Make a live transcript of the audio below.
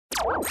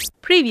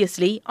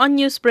Previously on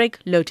Newsbreak,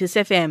 Lotus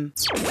FM.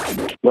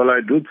 Well,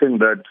 I do think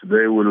that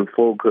they will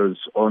focus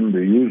on the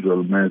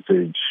usual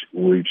message,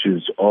 which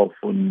is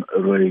often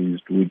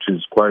raised, which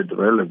is quite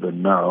relevant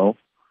now,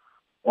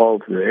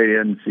 of the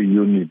ANC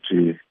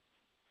unity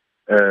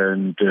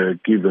and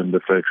given the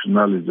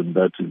factionalism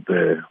that is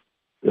there.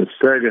 The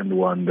second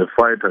one, the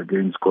fight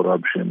against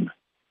corruption,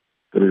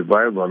 the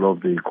revival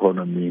of the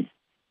economy,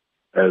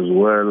 as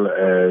well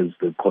as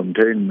the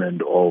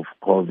containment of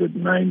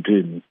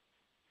COVID-19,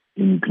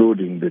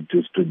 including the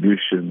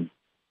distribution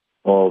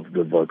of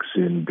the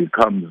vaccine,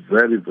 becomes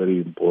very, very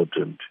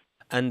important.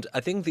 And I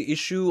think the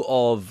issue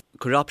of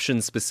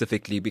corruption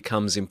specifically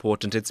becomes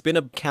important. It's been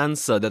a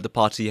cancer that the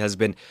party has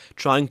been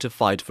trying to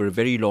fight for a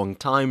very long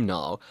time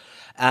now.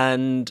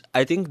 And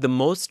I think the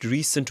most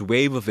recent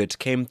wave of it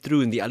came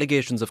through in the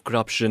allegations of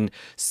corruption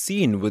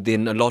seen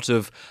within a lot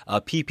of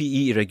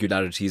PPE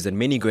irregularities, and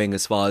many going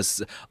as far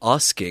as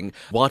asking,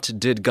 what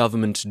did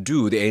government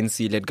do, the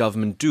ANC-led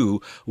government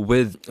do,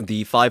 with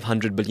the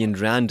 500 billion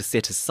rand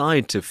set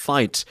aside to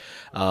fight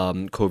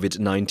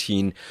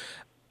COVID-19?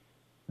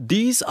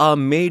 These are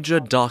major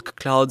dark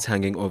clouds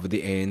hanging over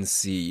the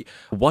ANC.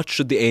 What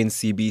should the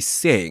ANC be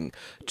saying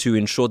to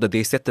ensure that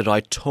they set the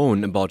right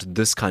tone about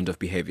this kind of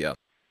behavior?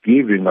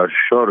 Giving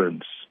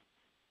assurance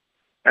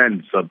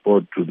and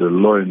support to the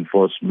law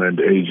enforcement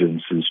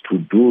agencies to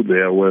do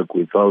their work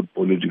without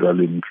political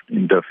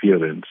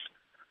interference,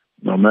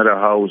 no matter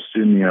how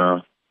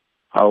senior,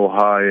 how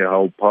high,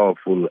 how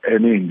powerful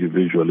any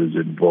individual is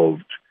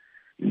involved,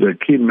 is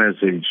a key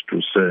message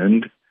to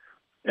send.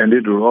 And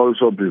it will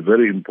also be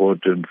very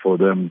important for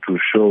them to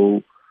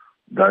show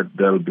that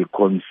they'll be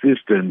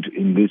consistent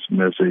in this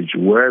message,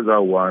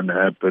 whether one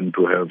happened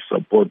to have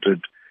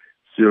supported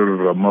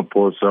Cyril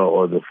Ramaphosa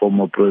or the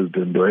former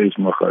president or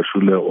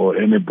Ishmael or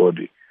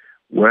anybody.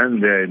 When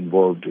they're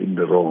involved in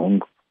the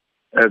wrong,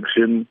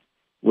 action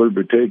will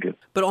be taken.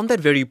 But on that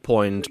very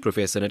point,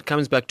 Professor, and it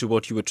comes back to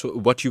what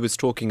you was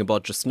talking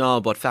about just now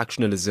about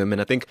factionalism,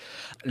 and I think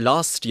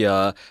last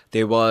year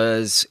there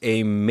was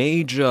a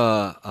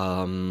major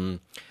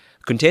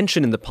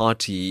contention in the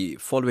party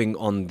following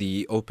on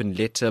the open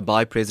letter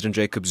by President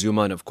Jacob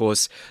Zuma and, of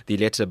course, the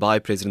letter by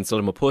President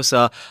Cyril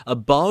Ramaphosa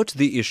about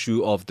the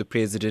issue of the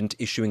president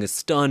issuing a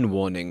stern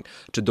warning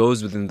to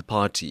those within the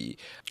party,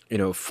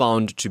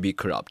 found to be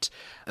corrupt.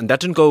 And that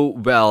didn't go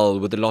well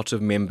with a lot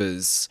of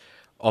members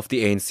of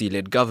the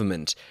ANC-led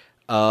government.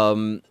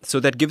 So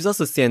that gives us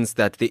a sense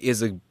that there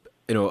is a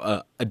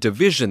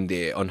division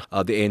there on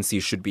how the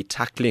ANC should be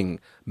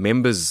tackling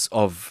members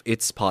of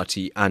its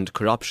party and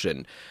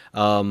corruption.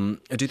 Do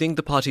you think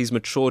the party is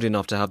matured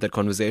enough to have that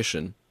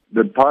conversation?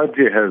 The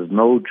party has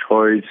no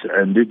choice,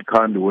 and it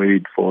can't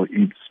wait for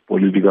its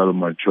political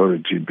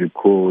maturity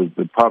because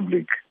the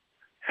public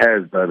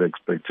has that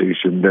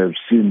expectation. They've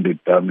seen the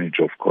damage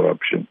of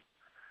corruption.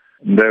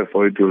 And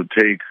therefore, it will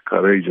take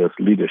courageous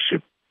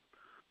leadership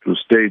to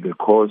stay the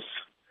course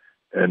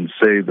and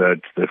say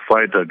that the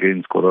fight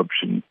against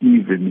corruption,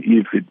 even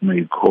if it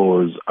may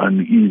cause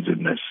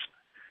uneasiness,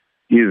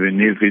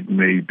 even if it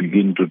may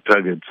begin to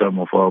target some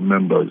of our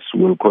members,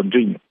 will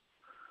continue.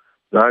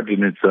 That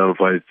in itself,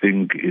 I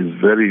think, is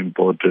very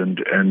important,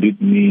 and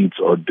it needs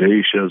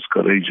audacious,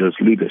 courageous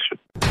leadership.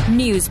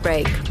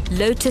 Newsbreak,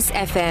 Lotus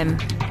FM,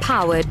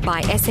 powered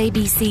by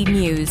SABC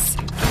News.